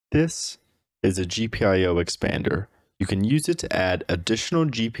This is a GPIO expander. You can use it to add additional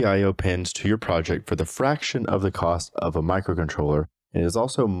GPIO pins to your project for the fraction of the cost of a microcontroller, and it is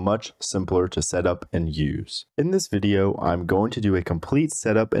also much simpler to set up and use. In this video, I'm going to do a complete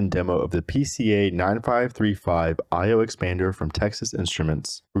setup and demo of the PCA9535 IO expander from Texas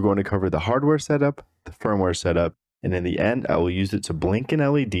Instruments. We're going to cover the hardware setup, the firmware setup, and in the end, I will use it to blink an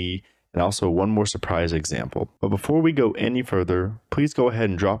LED and also one more surprise example. But before we go any further, please go ahead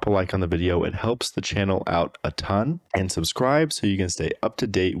and drop a like on the video. It helps the channel out a ton, and subscribe so you can stay up to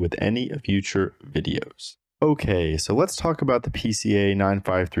date with any future videos. Okay, so let's talk about the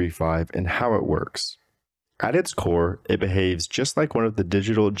PCA9535 and how it works. At its core, it behaves just like one of the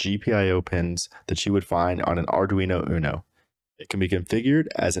digital GPIO pins that you would find on an Arduino Uno. It can be configured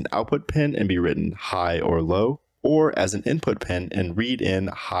as an output pin and be written high or low, or as an input pin and read in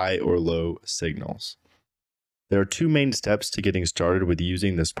high or low signals. There are two main steps to getting started with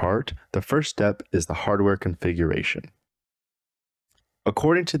using this part. The first step is the hardware configuration.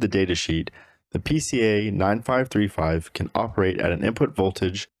 According to the datasheet, the PCA9535 can operate at an input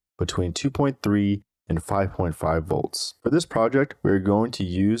voltage between 2.3 and 5.5 volts. For this project, we're going to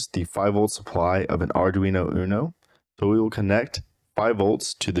use the 5 volt supply of an Arduino Uno. So we will connect 5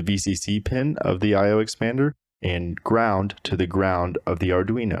 volts to the VCC pin of the IO expander and ground to the ground of the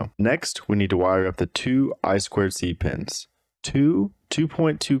Arduino. Next, we need to wire up the two I2C pins. Two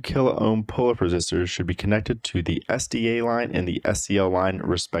 2.2 kilo ohm pull-up resistors should be connected to the SDA line and the SCL line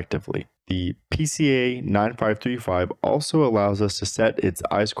respectively. The PCA9535 also allows us to set its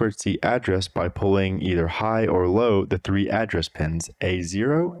I2C address by pulling either high or low the three address pins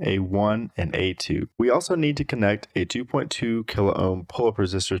A0, A1, and A2. We also need to connect a 2.2 kilo ohm pull-up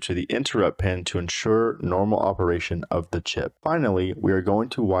resistor to the interrupt pin to ensure normal operation of the chip. Finally, we are going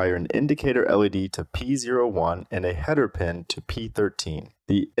to wire an indicator LED to P01 and a header pin to P13.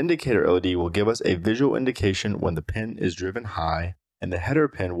 The indicator LED will give us a visual indication when the pin is driven high, and the header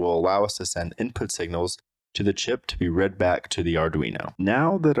pin will allow us to send input signals to the chip to be read back to the Arduino.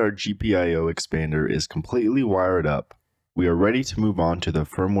 Now that our GPIO expander is completely wired up, we are ready to move on to the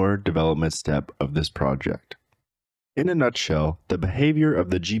firmware development step of this project. In a nutshell, the behavior of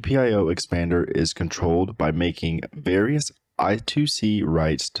the GPIO expander is controlled by making various I2C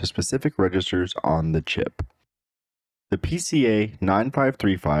writes to specific registers on the chip. The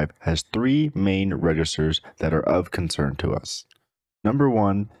PCA9535 has three main registers that are of concern to us. Number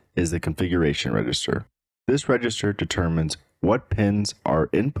one is the configuration register. This register determines what pins are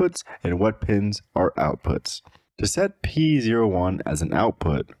inputs and what pins are outputs. To set P01 as an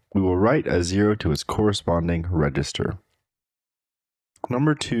output, we will write a 0 to its corresponding register.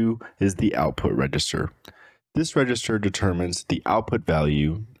 Number two is the output register. This register determines the output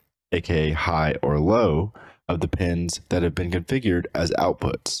value, aka high or low, of the pins that have been configured as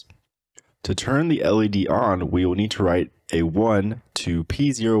outputs. To turn the LED on, we will need to write a 1 to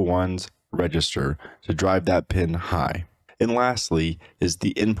P01's register to drive that pin high. And lastly is the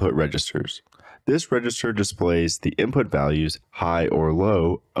input registers. This register displays the input values, high or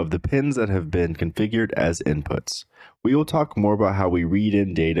low, of the pins that have been configured as inputs. We will talk more about how we read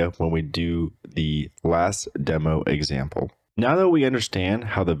in data when we do the last demo example. Now that we understand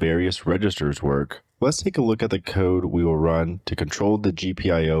how the various registers work, let's take a look at the code we will run to control the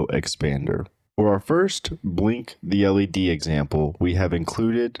GPIO expander. For our first blink the LED example, we have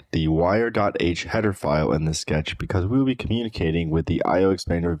included the wire.h header file in this sketch because we will be communicating with the IO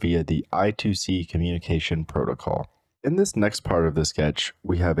expander via the I2C communication protocol. In this next part of the sketch,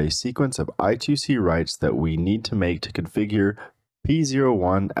 we have a sequence of I2C writes that we need to make to configure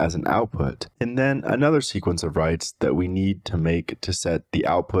P01 as an output, and then another sequence of writes that we need to make to set the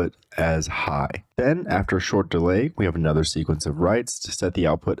output as high. Then, after a short delay, we have another sequence of writes to set the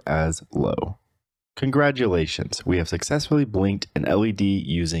output as low. Congratulations, we have successfully blinked an LED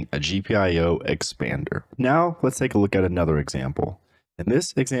using a GPIO expander. Now, let's take a look at another example. In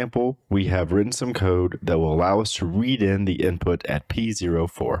this example, we have written some code that will allow us to read in the input at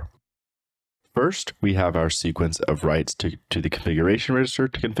P04. First, we have our sequence of writes to the configuration register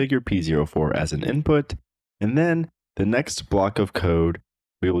to configure P04 as an input, and then the next block of code,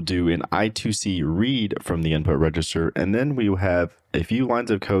 we will do an I2C read from the input register, and then we will have a few lines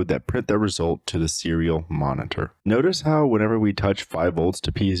of code that print the result to the serial monitor. Notice how whenever we touch 5 volts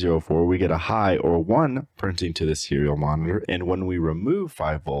to P04, we get a high or 1 printing to the serial monitor, and when we remove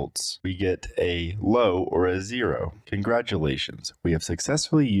 5 volts, we get a low or a 0. Congratulations, we have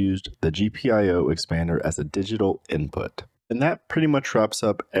successfully used the GPIO expander as a digital input. And that pretty much wraps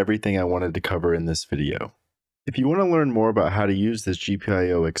up everything I wanted to cover in this video. If you want to learn more about how to use this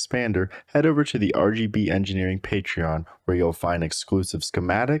GPIO expander, head over to the RGB Engineering Patreon, where you'll find exclusive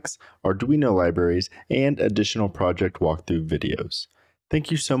schematics, Arduino libraries, and additional project walkthrough videos.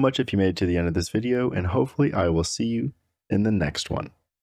 Thank you so much if you made it to the end of this video, and hopefully I will see you in the next one.